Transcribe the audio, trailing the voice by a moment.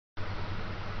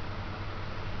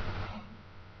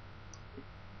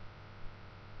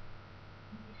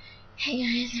Hey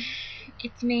guys,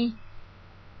 it's me.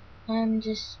 I'm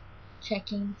just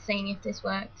checking, seeing if this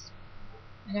works.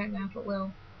 I don't know if it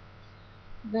will,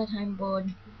 but I'm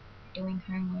bored doing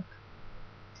homework.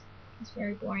 It's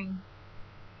very boring.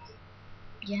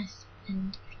 Yes,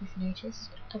 and if you've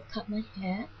noticed, I've cut my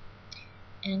hair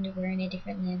and we're in a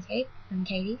different landscape. I'm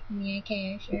Katie from the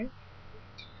AKA show.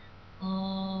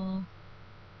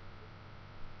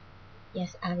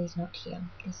 Yes, Abby's not here.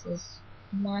 This is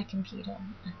my computer.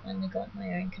 I finally got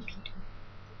my own computer.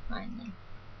 Finally.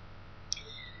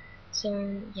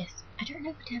 So, yes, I don't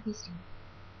know what Abby's doing.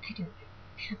 I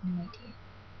have no idea.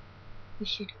 We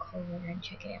should call her and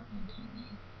check it out one time,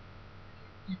 eh?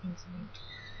 I think so.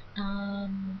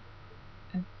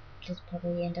 I'll just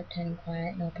probably end up turning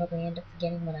quiet and I'll probably end up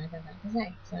forgetting what I'm about to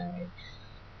say, so,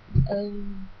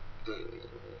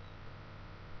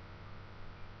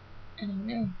 I don't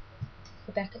know.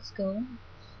 We're back at school,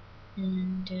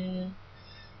 and,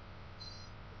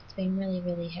 it's been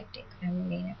really hectic. I haven't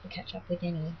been able to catch up with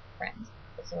any friends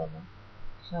whatsoever.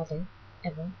 Hardly,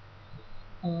 ever.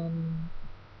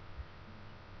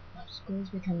 School's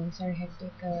becoming so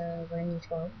hectic. We're in year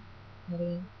 12.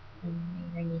 We're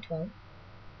in year 12.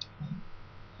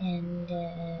 And,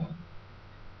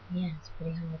 yeah, it's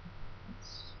pretty hard.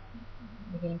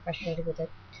 We're getting frustrated with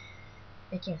it.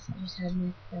 But yes, I just had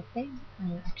my birthday,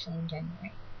 actually in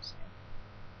January. So,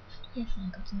 yes, I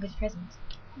got some good presents.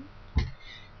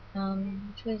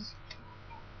 Which was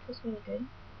really good.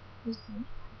 It was fun.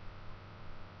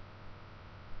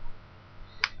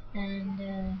 And,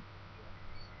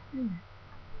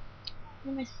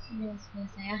 what am I supposed to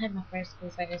say? I had my first school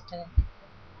photos today.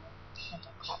 Had to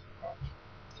crop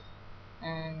it.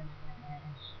 And,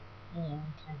 yeah,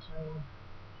 I can't tell you.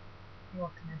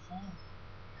 What can I say?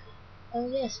 Oh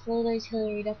yes, for all those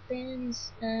Hillary Duff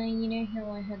fans, you know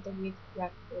how I had the wig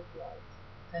wrapped with like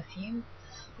perfume?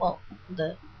 Well,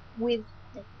 the with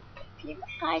the perfume,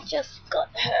 I just got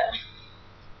her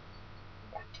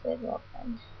wrapped with love,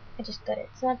 and I just got it.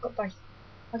 So I've got both.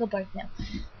 I got both now.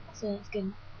 So it's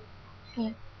good.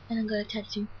 Yeah, and I got a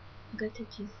tattoo. I got a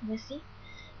tattoo. Let's see.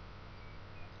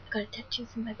 I got a tattoo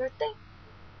for my birthday.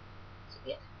 So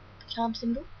yeah, charm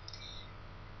symbol,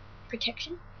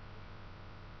 protection.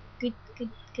 Good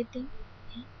thing.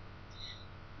 Yeah.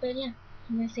 But yeah,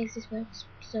 I'm gonna see if this works.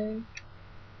 So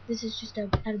this is just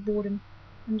out of boredom.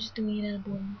 I'm just doing it out of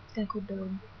boredom. It's gonna call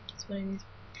boredom. That's what it is.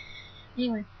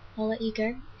 Anyway, I'll let you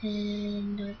go,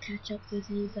 and I'll catch up with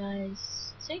you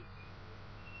guys soon.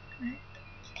 Alright,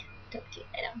 talk to you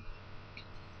later.